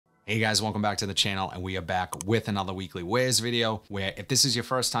Hey guys, welcome back to the channel, and we are back with another weekly wears video where, if this is your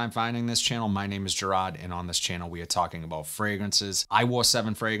first time finding this channel, my name is Gerard, and on this channel we are talking about fragrances. I wore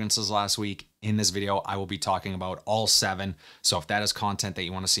 7 fragrances last week. In this video, I will be talking about all 7. So if that is content that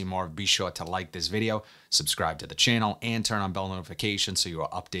you want to see more of, be sure to like this video, subscribe to the channel, and turn on bell notifications so you are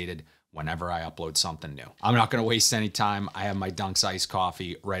updated whenever I upload something new. I'm not going to waste any time. I have my Dunks iced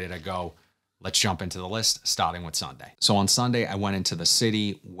coffee ready to go. Let's jump into the list, starting with Sunday. So on Sunday, I went into the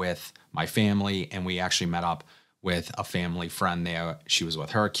city with my family, and we actually met up with a family friend there. She was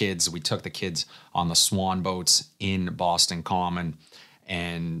with her kids. We took the kids on the swan boats in Boston Common,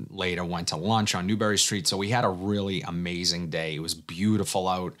 and later went to lunch on Newbury Street. So we had a really amazing day. It was beautiful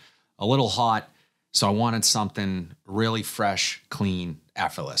out, a little hot. So I wanted something really fresh, clean,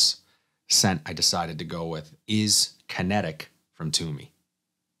 effortless. Scent I decided to go with is Kinetic from Tumi.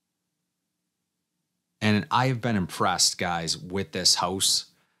 And I have been impressed, guys, with this house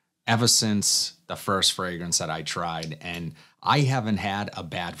ever since the first fragrance that I tried. And I haven't had a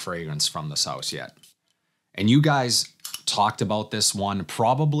bad fragrance from this house yet. And you guys talked about this one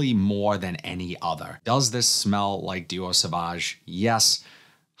probably more than any other. Does this smell like Dior Sauvage? Yes.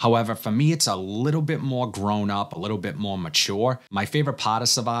 However, for me, it's a little bit more grown up, a little bit more mature. My favorite part of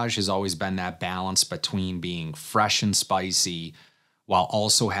Sauvage has always been that balance between being fresh and spicy while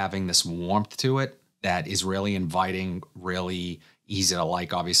also having this warmth to it that is really inviting, really easy to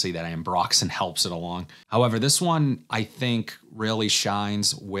like. Obviously, that ambroxan helps it along. However, this one, I think, really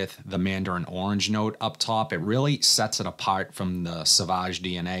shines with the mandarin orange note up top. It really sets it apart from the Sauvage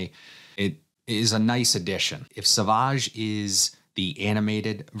DNA. It is a nice addition. If Sauvage is the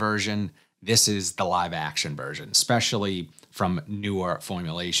animated version, this is the live action version, especially from newer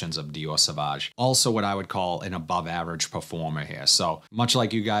formulations of Dior Sauvage. Also what I would call an above average performer here. So much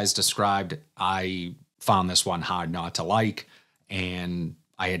like you guys described, I found this one hard not to like, and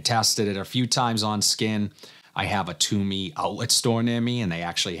I had tested it a few times on skin. I have a Tumi outlet store near me, and they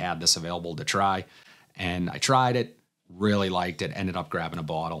actually had this available to try. And I tried it, really liked it, ended up grabbing a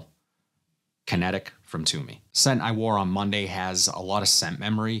bottle. Kinetic from Tumi. Scent I wore on Monday has a lot of scent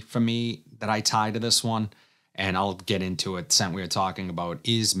memory for me that I tie to this one, and I'll get into it. Scent we are talking about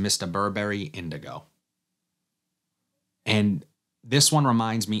is Mr. Burberry Indigo. And this one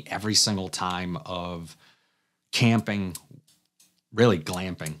reminds me every single time of camping, really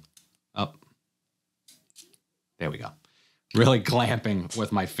glamping. Oh, there we go. Really glamping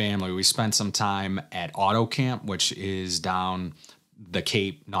with my family. We spent some time at Auto Camp, which is down the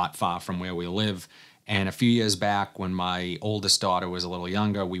Cape, not far from where we live. And a few years back, when my oldest daughter was a little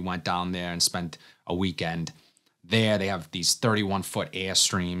younger, we went down there and spent a weekend there. They have these 31-foot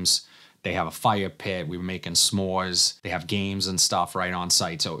Airstreams. They have a fire pit. We were making s'mores. They have games and stuff right on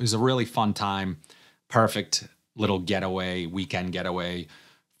site. So it was a really fun time. Perfect little getaway, weekend getaway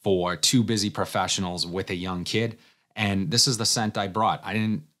for 2 busy professionals with a young kid. And this is the scent I brought.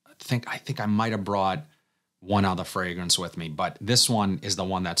 I think I might have brought one other fragrance with me, but this one is the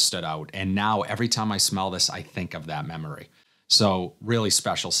one that stood out. And now every time I smell this, I think of that memory. So really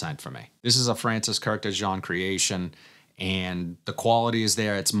special scent for me. This is a Francis Kurkdjian creation, and the quality is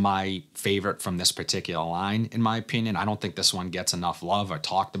there. It's my favorite from this particular line, in my opinion. I don't think this one gets enough love or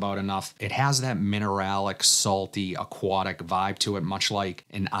talked about enough. It has that mineralic, salty, aquatic vibe to it, much like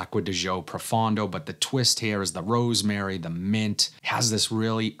an Acqua di Gio Profondo, but the twist here is the rosemary, the mint. It has this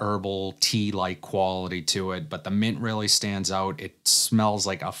really herbal tea-like quality to it, but the mint really stands out. It smells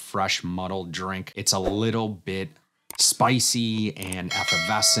like a fresh, muddled drink. It's a little bit spicy and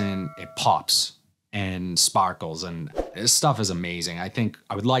effervescent. It pops and sparkles, and this stuff is amazing. I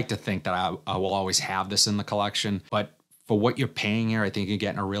would like to think that I will always have this in the collection, but for what you're paying here, I think you're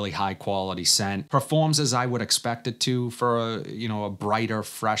getting a really high quality scent. Performs as I would expect it to for a brighter,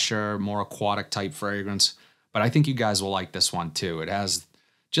 fresher, more aquatic type fragrance. But I think you guys will like this one too. It has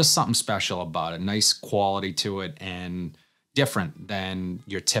just something special about it, nice quality to it, and different than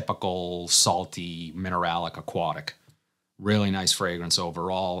your typical salty, mineralic, aquatic. Really nice fragrance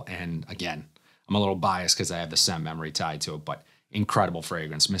overall, and again, I'm a little biased because I have the scent memory tied to it, but incredible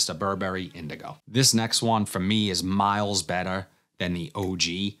fragrance, Mr. Burberry Indigo. This next one for me is miles better than the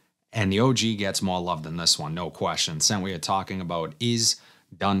OG, and the OG gets more love than this one, no question. Scent we are talking about is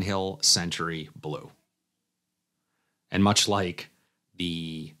Dunhill Century Blue. And much like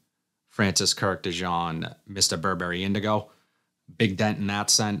the Francis Kurkdjian Mr. Burberry Indigo, big dent in that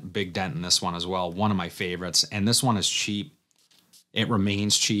scent, big dent in this one as well. One of my favorites, and this one is cheap. It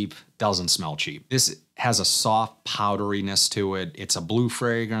remains cheap, doesn't smell cheap. This has a soft powderiness to it. It's a blue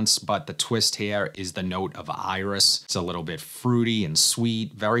fragrance, but the twist here is the note of iris. It's a little bit fruity and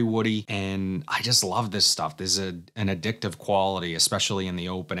sweet, very woody, and I just love this stuff. There's an addictive quality, especially in the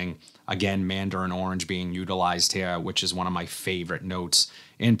opening. Again, mandarin orange being utilized here, which is one of my favorite notes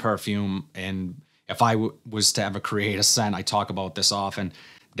in perfume. And if I was to ever create a scent, I talk about this often,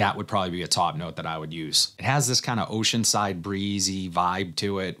 that would probably be a top note that I would use. It has this kind of oceanside breezy vibe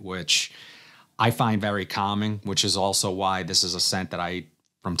to it, which I find very calming, which is also why this is a scent that I,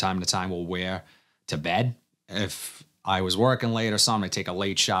 from time to time, will wear to bed. If I was working late or something, I take a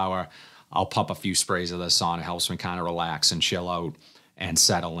late shower, I'll pop a few sprays of this on. It helps me kind of relax and chill out and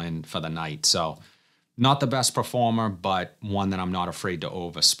settle in for the night. So not the best performer, but one that I'm not afraid to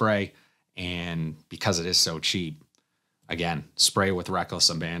overspray. And because it is so cheap, again, spray with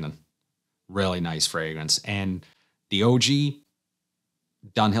reckless abandon. Really nice fragrance. And the OG,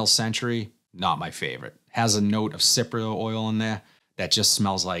 Dunhill Century, not my favorite. Has a note of cypriol oil in there that just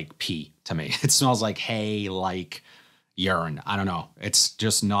smells like pee to me. It smells like hay, like urine. I don't know. It's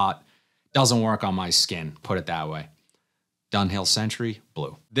just not, doesn't work on my skin, put it that way. Dunhill Century,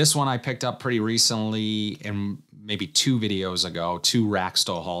 blue. This one I picked up pretty recently, in maybe 2 videos ago, 2 rack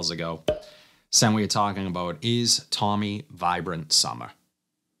store hauls ago. Scent we are talking about is Tommy Vibrant Summer.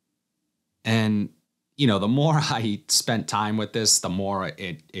 And you know, the more I spent time with this, the more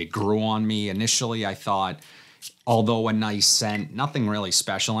it grew on me. Initially, I thought, although a nice scent, nothing really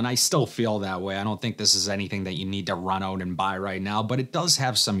special, and I still feel that way. I don't think this is anything that you need to run out and buy right now, but it does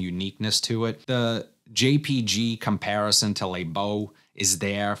have some uniqueness to it. The JPG comparison to Les Beaux is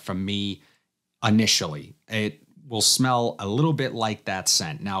there for me initially. It will smell a little bit like that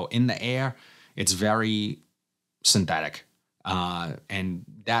scent. Now, in the air, it's very synthetic. And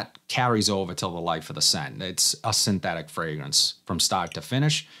that carries over till the life of the scent. It's a synthetic fragrance from start to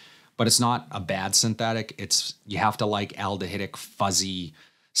finish, but it's not a bad synthetic. You have to like aldehydic, fuzzy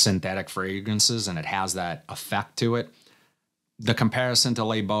synthetic fragrances, and it has that effect to it. The comparison to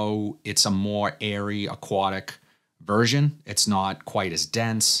Les Beaux, it's a more airy, aquatic version. It's not quite as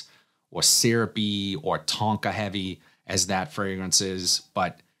dense or syrupy or tonka heavy as that fragrance is,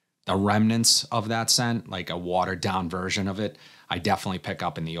 but the remnants of that scent, like a watered down version of it, I definitely pick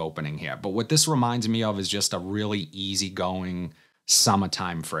up in the opening here. But what this reminds me of is just a really easygoing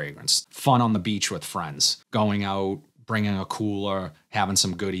summertime fragrance. Fun on the beach with friends, going out, bringing a cooler, having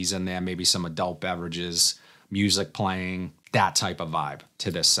some goodies in there, maybe some adult beverages, music playing, that type of vibe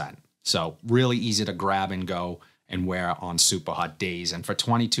to this scent. So really easy to grab and go and wear on super hot days. And for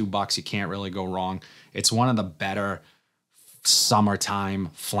 $22, you can't really go wrong. It's one of the better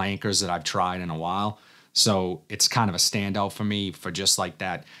summertime flankers that I've tried in a while. So it's kind of a standout for me for just like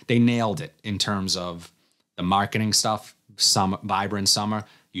that. They nailed it in terms of the marketing stuff. Vibrant summer,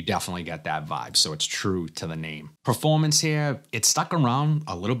 you definitely get that vibe. So it's true to the name. Performance here, it stuck around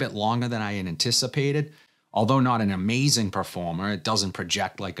a little bit longer than I had anticipated. Although not an amazing performer, it doesn't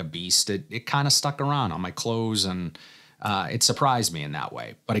project like a beast. It kind of stuck around on my clothes, and it surprised me in that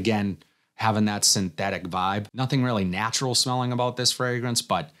way. But again, having that synthetic vibe. Nothing really natural smelling about this fragrance,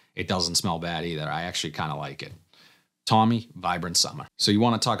 but it doesn't smell bad either. I actually kind of like it. Tommy Vibrant Summer. So you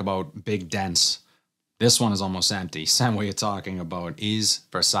want to talk about big dents. This one is almost empty. Same way you're talking about is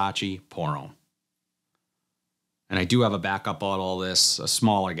Versace Pour Homme. And I do have a backup bottle of this, a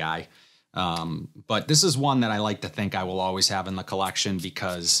smaller guy. But this is one that I like to think I will always have in the collection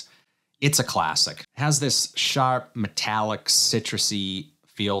because it's a classic. It has this sharp, metallic, citrusy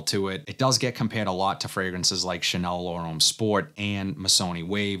feel to it. It does get compared a lot to fragrances like Chanel Pour Homme Sport and Missoni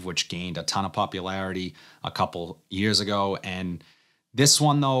Wave, which gained a ton of popularity a couple years ago. And this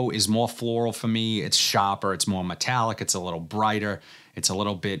one, though, is more floral for me. It's sharper. It's more metallic. It's a little brighter. It's a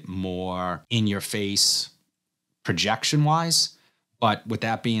little bit more in your face projection-wise. But with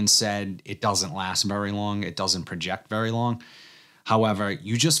that being said, it doesn't last very long. It doesn't project very long. However,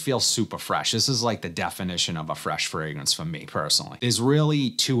 you just feel super fresh. This is like the definition of a fresh fragrance for me personally. There's really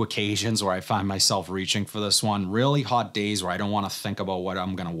 2 occasions where I find myself reaching for this one. Really hot days where I don't want to think about what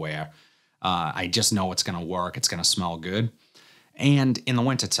I'm going to wear. I just know it's going to work. It's going to smell good. And in the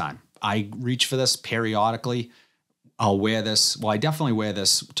wintertime, I reach for this periodically. I'll wear this. Well, I definitely wear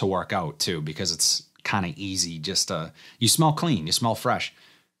this to work out too, because it's kind of easy just to, you smell clean, you smell fresh.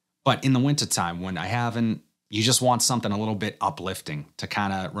 But in the wintertime when you just want something a little bit uplifting to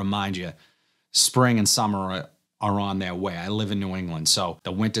kind of remind you spring and summer are on their way. I live in New England, so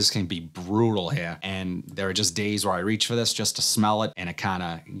the winters can be brutal here. And there are just days where I reach for this just to smell it, and it kind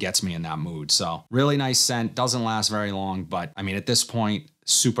of gets me in that mood. So really nice scent, doesn't last very long, but I mean, at this point,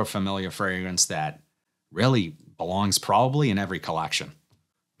 super familiar fragrance that really belongs probably in every collection.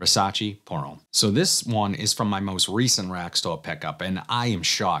 Versace Pour Homme. So this one is from my most recent rack store pickup, and I am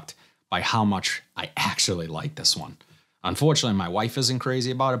shocked by how much I actually like this one. Unfortunately, my wife isn't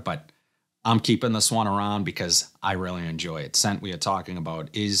crazy about it, but I'm keeping this one around because I really enjoy it. Scent we are talking about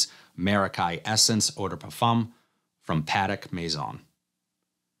is Maracay Essence Eau de Parfum from Paddock Maison.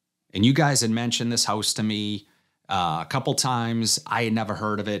 And you guys had mentioned this house to me a couple times. I had never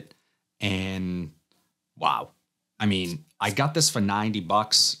heard of it. And wow. I mean, I got this for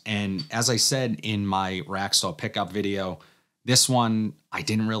 $90. And as I said in my rack store pickup video, this one I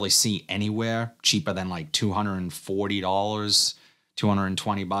didn't really see anywhere cheaper than like $240,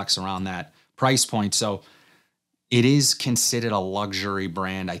 $220 around that price point. So it is considered a luxury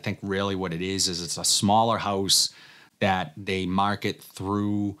brand. I think really what it is it's a smaller house that they market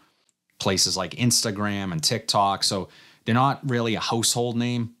through places like Instagram and TikTok. So they're not really a household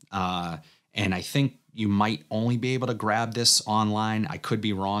name. And I think you might only be able to grab this online. I could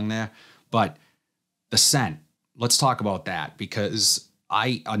be wrong there. But the scent, let's talk about that, because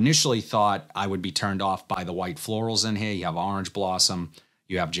I initially thought I would be turned off by the white florals in here. You have orange blossom,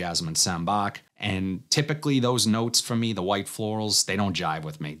 you have jasmine sambac, and typically those notes for me, the white florals, they don't jive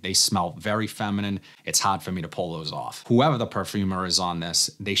with me. They smell very feminine. It's hard for me to pull those off. Whoever the perfumer is on this,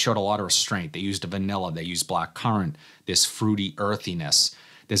 they showed a lot of restraint. They used a vanilla, they used black currant, this fruity earthiness.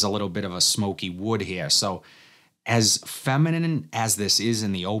 There's a little bit of a smoky wood here. So as feminine as this is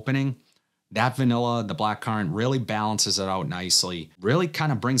in the opening, that vanilla, the black currant really balances it out nicely. Really kind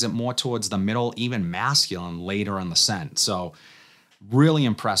of brings it more towards the middle, even masculine later in the scent. So really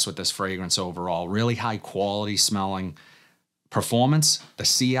impressed with this fragrance overall. Really high quality smelling. Performance, the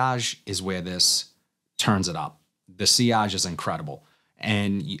sillage is where this turns it up. The sillage is incredible.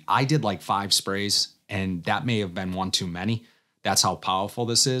 And I did like 5 sprays, and that may have been one too many. That's how powerful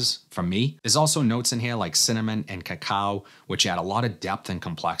this is for me. There's also notes in here like cinnamon and cacao, which add a lot of depth and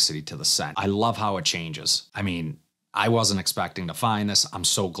complexity to the scent. I love how it changes. I mean, I wasn't expecting to find this. I'm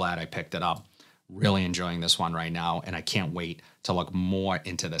so glad I picked it up. Really enjoying this one right now, and I can't wait to look more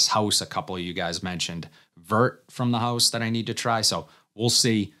into this house. A couple of you guys mentioned Vert from the house that I need to try, so we'll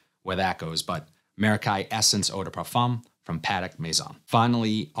see where that goes. But Maracay Essence Eau de Parfum from Paddock Maison.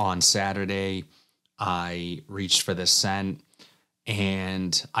 Finally, on Saturday, I reached for this scent.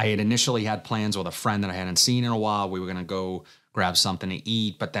 And I had initially had plans with a friend that I hadn't seen in a while. We were going to go grab something to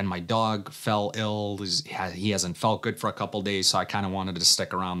eat, but then my dog fell ill. He hasn't felt good for a couple days, so I kind of wanted to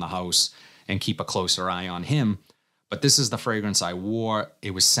stick around the house and keep a closer eye on him. But this is the fragrance I wore.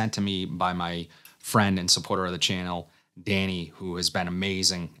 It was sent to me by my friend and supporter of the channel, Danny, who has been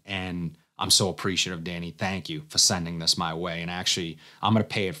amazing. And I'm so appreciative, Danny. Thank you for sending this my way. And actually, I'm going to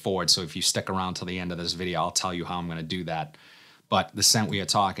pay it forward. So if you stick around till the end of this video, I'll tell you how I'm going to do that. But the scent we are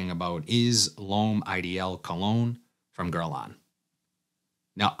talking about is L'Homme Ideal Cologne from Guerlain.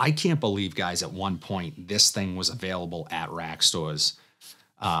 Now, I can't believe, guys, at one point, this thing was available at rack stores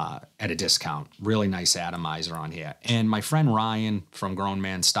at a discount. Really nice atomizer on here. And my friend Ryan from Grown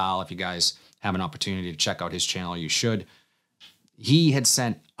Man Style, if you guys have an opportunity to check out his channel, you should. He had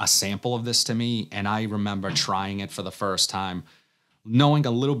sent a sample of this to me, and I remember trying it for the first time, knowing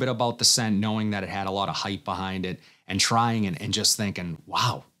a little bit about the scent, knowing that it had a lot of hype behind it, and trying it and just thinking,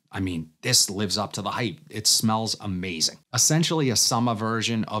 wow, I mean, this lives up to the hype. It smells amazing. Essentially a summer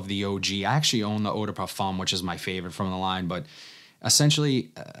version of the OG. I actually own the Eau de Parfum, which is my favorite from the line, but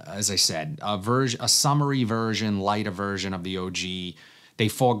essentially, as I said, a summery version, lighter version of the OG. They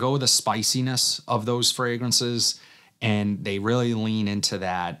forego the spiciness of those fragrances, and they really lean into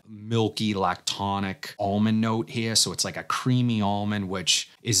that milky lactonic almond note here. So it's like a creamy almond,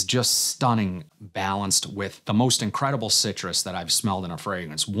 which is just stunning, balanced with the most incredible citrus that I've smelled in a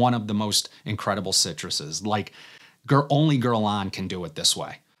fragrance. One of the most incredible citruses. Like only Guerlain can do it this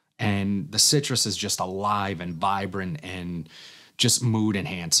way. And the citrus is just alive and vibrant and just mood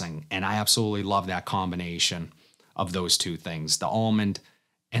enhancing. And I absolutely love that combination of those two things, the almond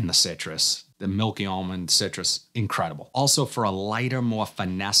and the citrus. The milky almond citrus, incredible. Also, for a lighter, more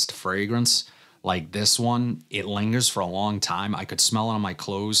finessed fragrance like this one, it lingers for a long time. I could smell it on my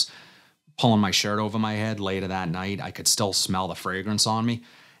clothes, pulling my shirt over my head later that night. I could still smell the fragrance on me.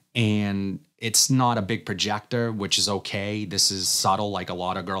 And it's not a big projector, which is okay. This is subtle, like a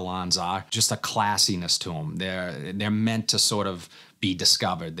lot of Guerlains are. Just a classiness to them. They're meant to sort of be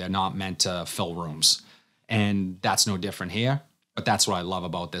discovered. They're not meant to fill rooms. And that's no different here. But that's what I love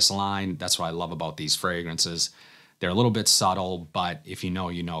about this line. That's what I love about these fragrances. They're a little bit subtle, but if you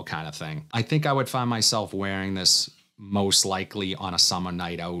know kind of thing. I think I would find myself wearing this most likely on a summer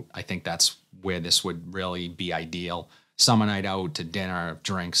night out. I think that's where this would really be ideal. Summer night out, to dinner,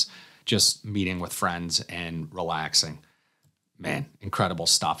 drinks, just meeting with friends and relaxing. man, incredible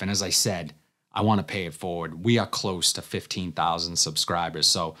stuff. And as I said, I want to pay it forward. We are close to 15,000 subscribers.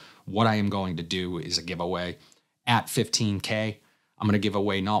 So what I am going to do is a giveaway at 15K. I'm going to give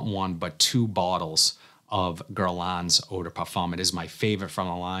away not one, but 2 bottles of Guerlain's Eau de Parfum. It is my favorite from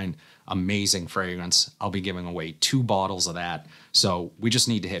the line. Amazing fragrance. I'll be giving away 2 bottles of that. So we just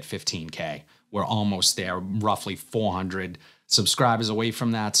need to hit 15K. We're almost there, roughly 400 subscribers away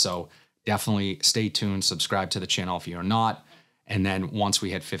from that. So definitely stay tuned, subscribe to the channel if you're not. And then once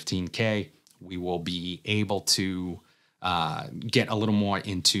we hit 15K, we will be able to get a little more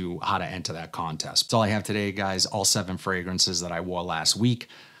into how to enter that contest. That's all I have today, guys. All 7 fragrances that I wore last week.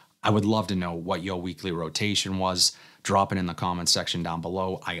 I would love to know what your weekly rotation was. Drop it in the comments section down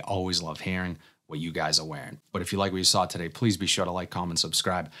below. I always love hearing what you guys are wearing. But if you like what you saw today, please be sure to like, comment,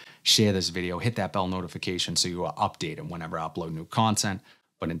 subscribe, share this video, hit that bell notification so you are updated whenever I upload new content.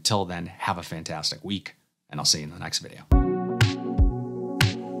 But until then, have a fantastic week, and I'll see you in the next video.